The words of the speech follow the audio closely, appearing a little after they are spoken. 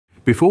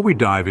Before we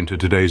dive into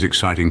today's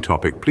exciting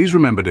topic, please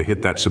remember to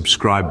hit that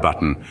subscribe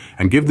button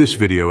and give this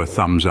video a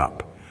thumbs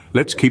up.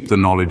 Let's keep the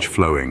knowledge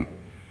flowing.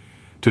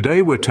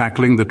 Today we're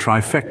tackling the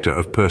trifecta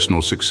of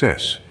personal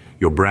success: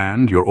 your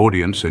brand, your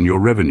audience, and your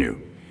revenue.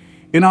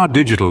 In our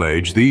digital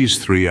age, these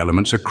three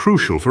elements are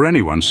crucial for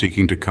anyone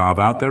seeking to carve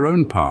out their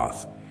own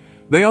path.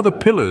 They are the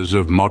pillars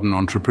of modern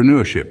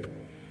entrepreneurship.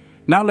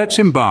 Now let's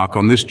embark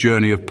on this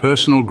journey of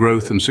personal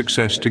growth and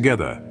success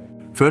together.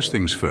 First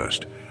things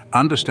first,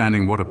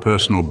 understanding what a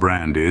personal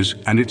brand is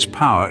and its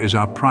power is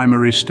our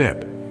primary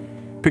step.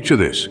 Picture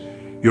this: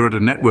 you're at a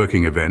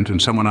networking event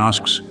and someone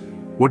asks,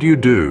 "What do you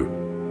do?"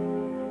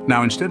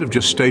 Now, instead of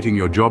just stating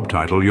your job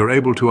title, you're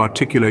able to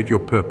articulate your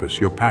purpose,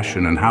 your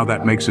passion, and how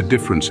that makes a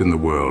difference in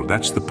the world.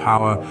 That's the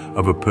power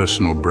of a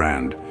personal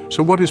brand.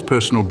 So what is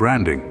personal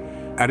branding?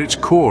 At its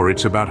core,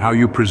 it's about how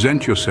you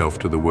present yourself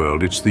to the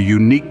world. It's the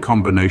unique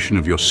combination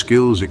of your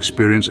skills,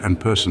 experience, and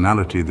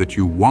personality that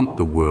you want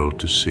the world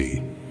to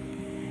see.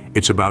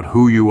 It's about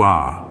who you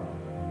are,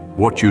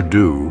 what you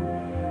do,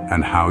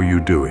 and how you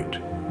do it.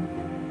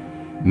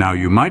 Now,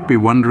 you might be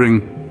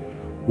wondering,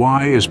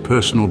 why is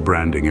personal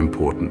branding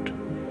important?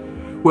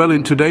 Well,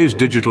 in today's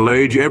digital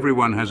age,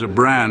 everyone has a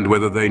brand,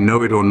 whether they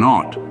know it or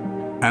not.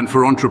 And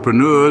for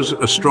entrepreneurs,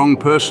 a strong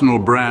personal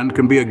brand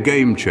can be a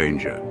game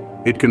changer.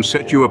 It can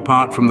set you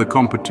apart from the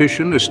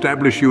competition,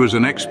 establish you as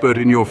an expert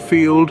in your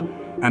field,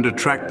 and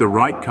attract the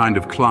right kind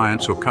of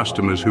clients or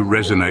customers who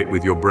resonate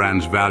with your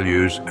brand's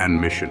values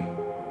and mission.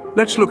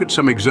 Let's look at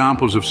some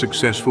examples of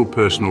successful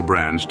personal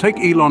brands. Take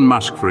Elon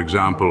Musk, for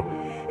example.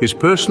 His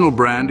personal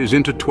brand is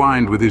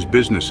intertwined with his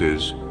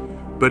businesses,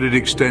 but it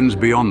extends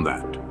beyond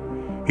that.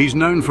 He's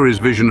known for his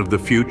vision of the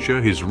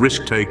future, his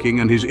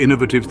risk-taking, and his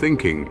innovative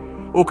thinking.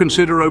 Or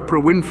consider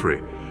Oprah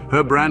Winfrey.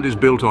 Her brand is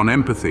built on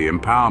empathy,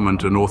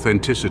 empowerment, and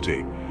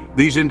authenticity.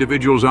 These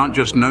individuals aren't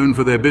just known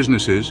for their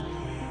businesses,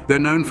 they're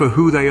known for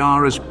who they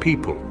are as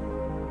people.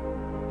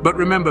 But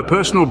remember,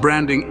 personal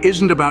branding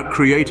isn't about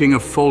creating a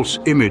false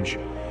image.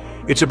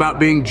 It's about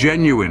being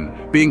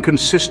genuine, being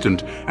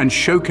consistent, and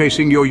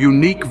showcasing your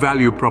unique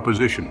value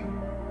proposition.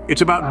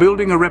 It's about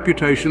building a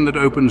reputation that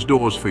opens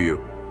doors for you.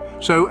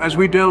 So, as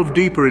we delve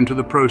deeper into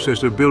the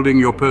process of building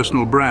your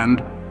personal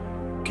brand,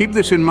 keep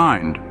this in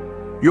mind.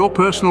 Your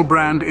personal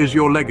brand is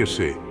your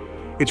legacy.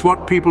 It's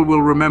what people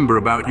will remember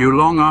about you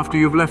long after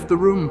you've left the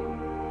room.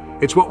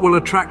 It's what will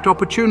attract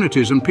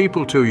opportunities and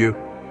people to you.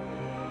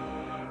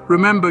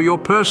 Remember, your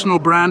personal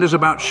brand is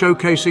about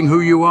showcasing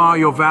who you are,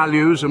 your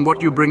values, and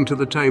what you bring to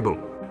the table.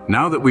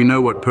 Now that we know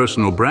what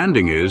personal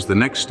branding is, the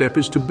next step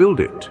is to build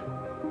it.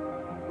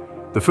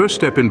 The first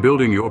step in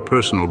building your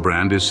personal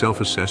brand is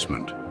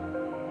self-assessment.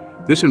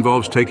 This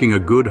involves taking a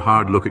good,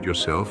 hard look at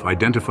yourself,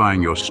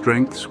 identifying your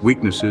strengths,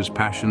 weaknesses,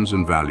 passions,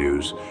 and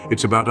values.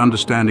 It's about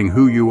understanding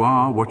who you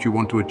are, what you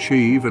want to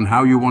achieve, and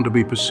how you want to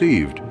be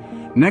perceived.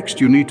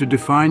 Next, you need to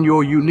define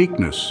your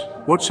uniqueness.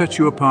 What sets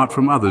you apart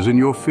from others in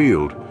your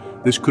field?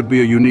 This could be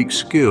a unique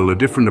skill, a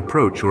different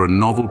approach, or a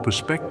novel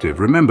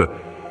perspective. Remember,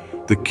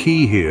 the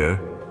key here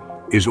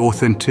is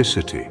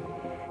authenticity.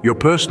 Your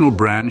personal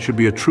brand should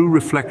be a true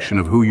reflection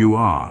of who you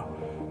are,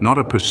 not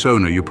a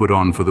persona you put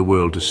on for the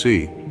world to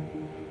see.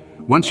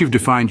 Once you've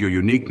defined your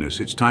uniqueness,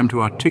 it's time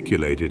to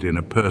articulate it in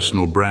a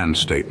personal brand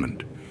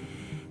statement.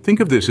 Think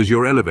of this as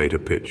your elevator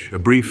pitch, a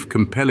brief,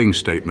 compelling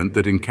statement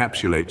that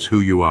encapsulates who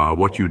you are,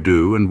 what you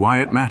do, and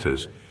why it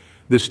matters.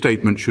 This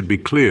statement should be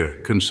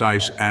clear,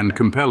 concise, and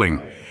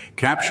compelling,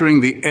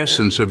 capturing the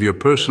essence of your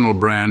personal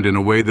brand in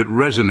a way that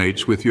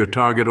resonates with your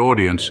target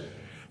audience.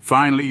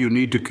 Finally, you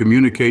need to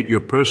communicate your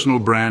personal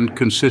brand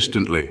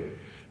consistently.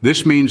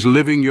 This means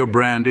living your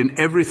brand in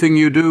everything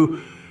you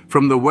do,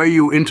 from the way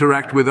you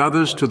interact with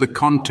others to the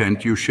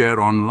content you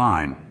share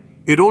online.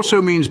 It also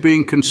means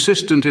being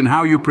consistent in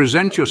how you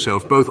present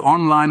yourself, both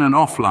online and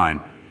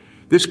offline.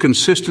 This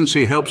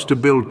consistency helps to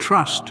build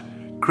trust,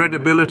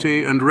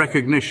 credibility, and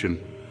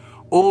recognition,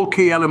 all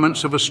key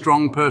elements of a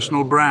strong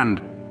personal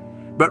brand.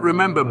 But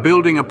remember,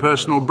 building a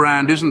personal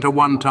brand isn't a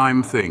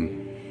one-time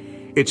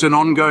thing. It's an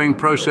ongoing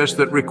process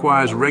that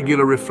requires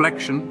regular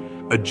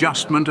reflection,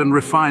 adjustment, and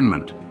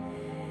refinement.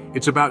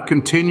 It's about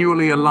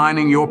continually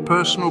aligning your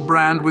personal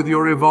brand with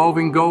your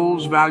evolving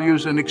goals,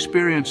 values, and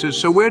experiences.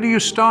 So where do you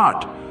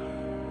start?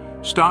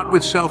 Start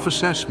with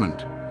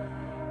self-assessment.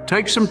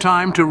 Take some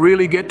time to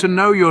really get to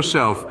know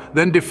yourself,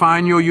 then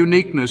define your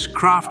uniqueness,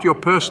 craft your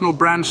personal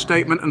brand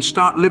statement, and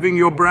start living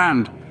your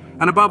brand.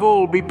 And above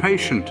all, be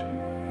patient.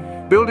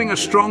 Building a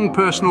strong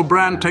personal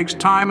brand takes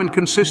time and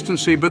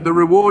consistency, but the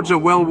rewards are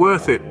well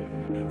worth it.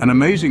 An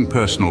amazing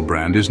personal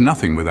brand is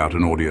nothing without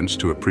an audience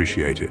to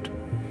appreciate it.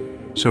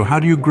 So how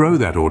do you grow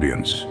that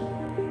audience?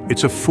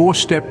 It's a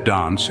four-step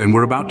dance, and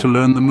we're about to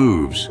learn the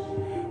moves.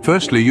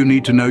 Firstly, you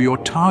need to know your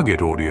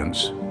target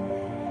audience.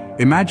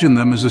 Imagine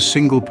them as a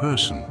single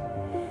person.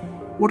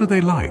 What are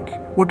they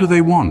like? What do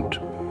they want?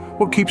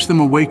 What keeps them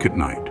awake at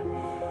night?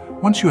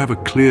 Once you have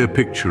a clear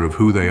picture of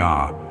who they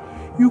are,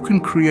 you can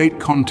create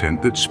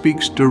content that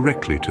speaks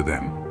directly to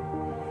them.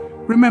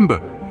 Remember,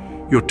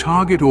 your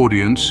target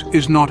audience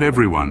is not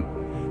everyone.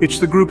 It's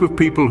the group of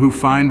people who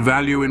find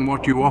value in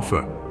what you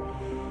offer.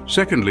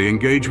 Secondly,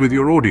 engage with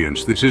your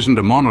audience. This isn't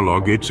a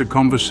monologue, it's a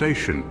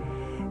conversation.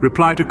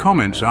 Reply to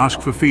comments,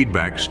 ask for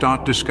feedback,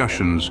 start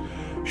discussions.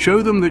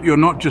 Show them that you're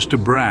not just a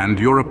brand,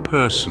 you're a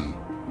person.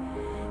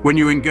 When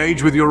you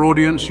engage with your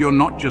audience, you're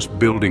not just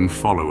building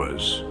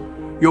followers.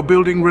 You're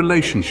building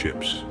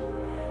relationships.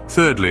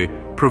 Thirdly,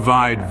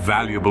 provide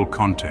valuable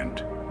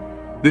content.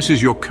 This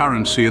is your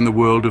currency in the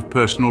world of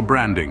personal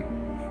branding.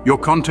 Your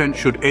content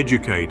should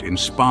educate,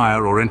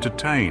 inspire, or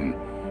entertain,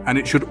 and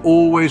it should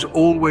always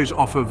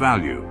offer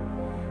value.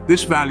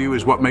 This value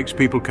is what makes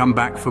people come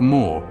back for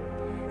more.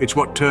 It's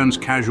what turns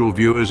casual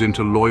viewers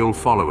into loyal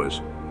followers.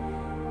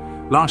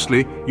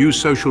 Lastly, use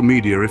social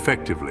media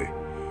effectively.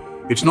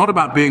 It's not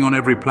about being on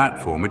every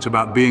platform, it's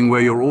about being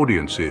where your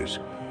audience is.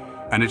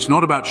 And it's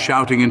not about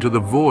shouting into the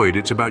void,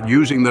 it's about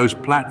using those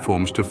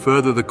platforms to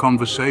further the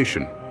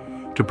conversation,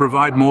 to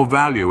provide more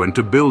value and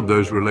to build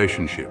those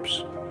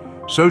relationships.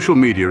 Social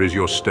media is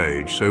your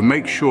stage, so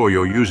make sure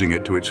you're using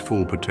it to its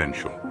full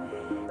potential.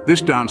 This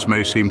dance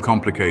may seem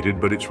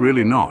complicated, but it's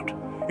really not.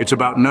 It's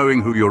about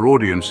knowing who your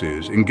audience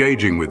is,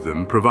 engaging with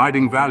them,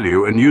 providing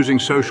value, and using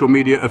social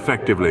media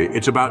effectively.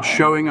 It's about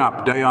showing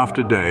up day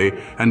after day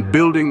and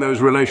building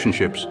those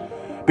relationships.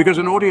 Because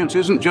an audience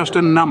isn't just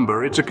a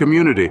number, it's a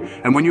community.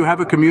 And when you have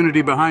a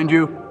community behind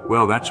you,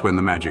 well, that's when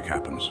the magic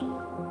happens.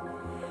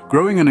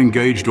 Growing an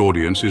engaged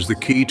audience is the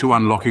key to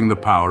unlocking the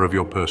power of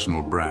your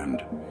personal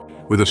brand.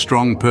 With a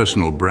strong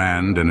personal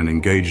brand and an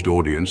engaged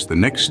audience, the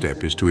next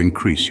step is to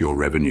increase your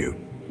revenue.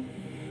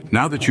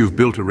 Now that you've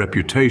built a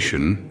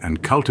reputation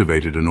and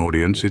cultivated an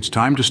audience, it's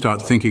time to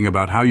start thinking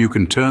about how you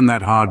can turn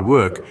that hard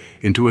work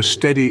into a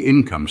steady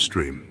income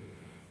stream.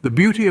 The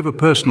beauty of a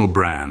personal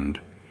brand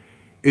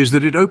is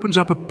that it opens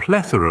up a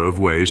plethora of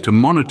ways to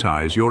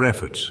monetize your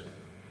efforts.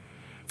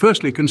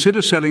 Firstly,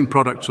 consider selling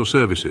products or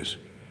services.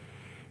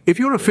 If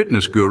you're a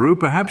fitness guru,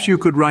 perhaps you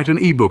could write an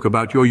ebook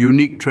about your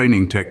unique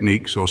training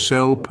techniques or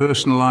sell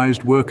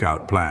personalized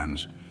workout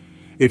plans.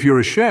 If you're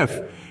a chef,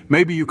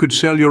 maybe you could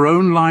sell your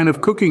own line of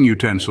cooking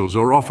utensils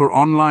or offer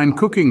online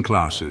cooking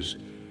classes.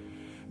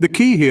 The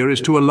key here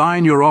is to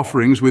align your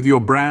offerings with your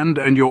brand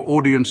and your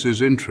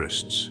audience's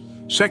interests.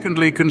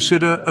 Secondly,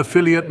 consider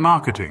affiliate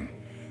marketing.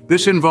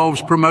 This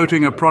involves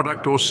promoting a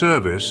product or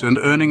service and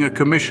earning a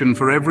commission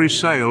for every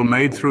sale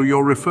made through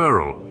your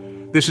referral.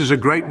 This is a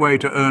great way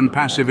to earn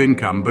passive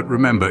income, but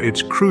remember,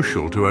 it's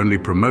crucial to only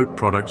promote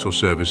products or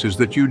services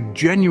that you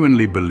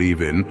genuinely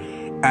believe in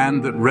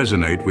and that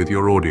resonate with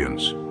your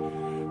audience.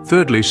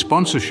 Thirdly,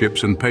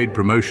 sponsorships and paid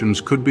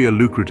promotions could be a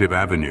lucrative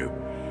avenue.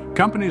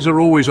 Companies are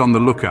always on the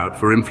lookout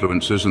for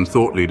influencers and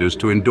thought leaders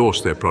to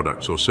endorse their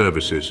products or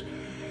services.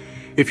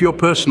 If your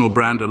personal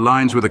brand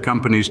aligns with a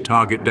company's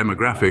target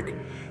demographic,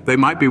 they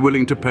might be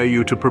willing to pay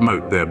you to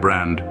promote their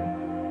brand.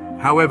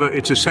 However,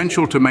 it's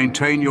essential to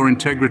maintain your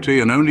integrity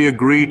and only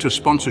agree to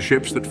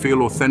sponsorships that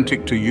feel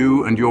authentic to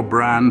you and your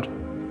brand.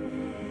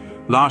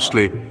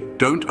 Lastly,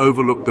 don't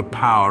overlook the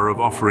power of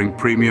offering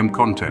premium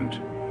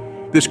content.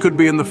 This could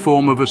be in the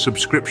form of a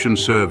subscription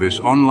service,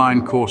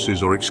 online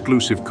courses, or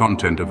exclusive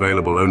content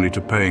available only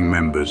to paying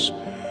members.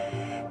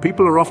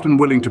 People are often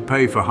willing to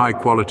pay for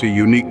high-quality,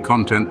 unique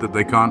content that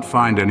they can't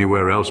find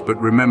anywhere else,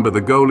 but remember, the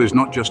goal is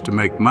not just to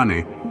make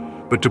money,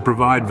 but to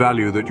provide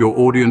value that your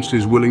audience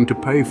is willing to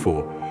pay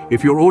for.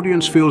 If your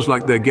audience feels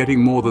like they're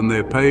getting more than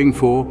they're paying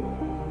for,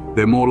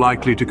 they're more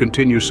likely to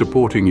continue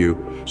supporting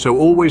you. So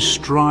always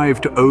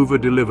strive to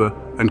over-deliver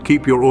and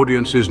keep your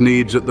audience's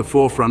needs at the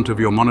forefront of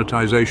your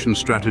monetization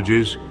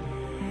strategies.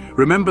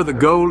 Remember, the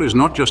goal is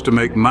not just to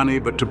make money,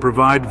 but to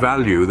provide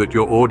value that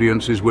your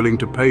audience is willing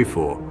to pay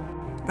for.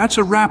 That's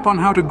a wrap on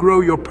how to grow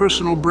your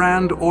personal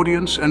brand,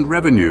 audience, and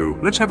revenue.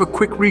 Let's have a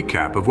quick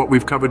recap of what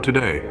we've covered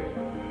today.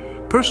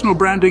 Personal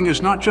branding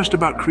is not just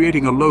about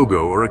creating a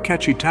logo or a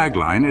catchy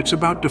tagline, it's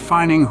about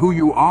defining who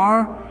you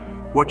are,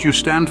 what you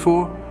stand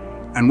for,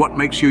 and what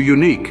makes you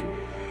unique.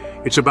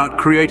 It's about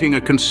creating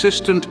a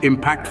consistent,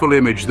 impactful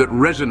image that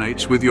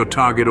resonates with your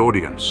target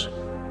audience.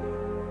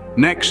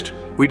 Next,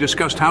 we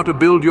discussed how to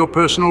build your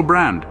personal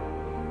brand.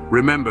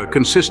 Remember,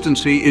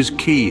 consistency is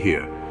key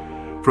here.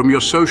 From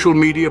your social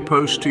media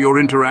posts to your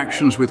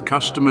interactions with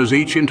customers,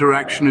 each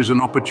interaction is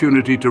an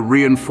opportunity to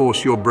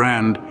reinforce your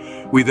brand.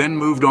 We then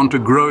moved on to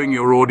growing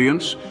your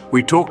audience.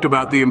 We talked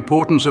about the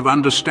importance of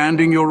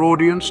understanding your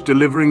audience,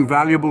 delivering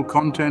valuable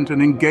content, and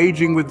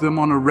engaging with them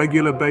on a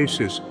regular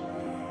basis.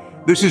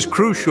 This is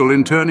crucial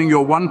in turning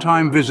your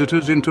one-time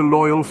visitors into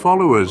loyal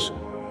followers.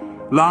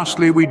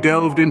 Lastly, we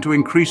delved into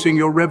increasing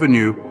your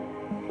revenue.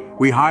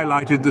 We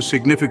highlighted the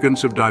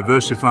significance of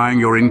diversifying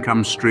your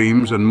income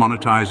streams and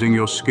monetizing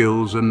your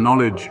skills and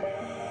knowledge.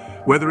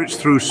 Whether it's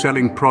through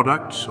selling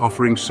products,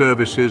 offering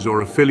services,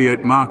 or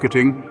affiliate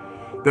marketing,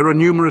 there are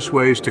numerous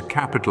ways to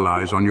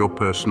capitalize on your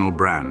personal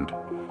brand.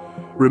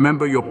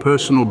 Remember, your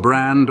personal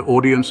brand,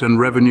 audience, and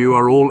revenue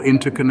are all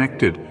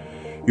interconnected.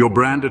 Your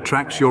brand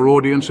attracts your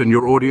audience, and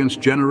your audience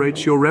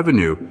generates your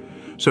revenue.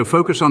 So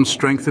focus on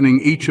strengthening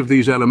each of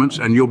these elements,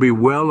 and you'll be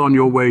well on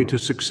your way to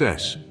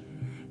success.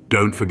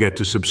 Don't forget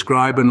to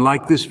subscribe and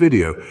like this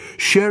video.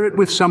 Share it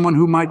with someone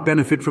who might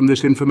benefit from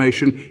this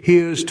information.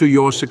 Here's to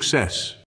your success.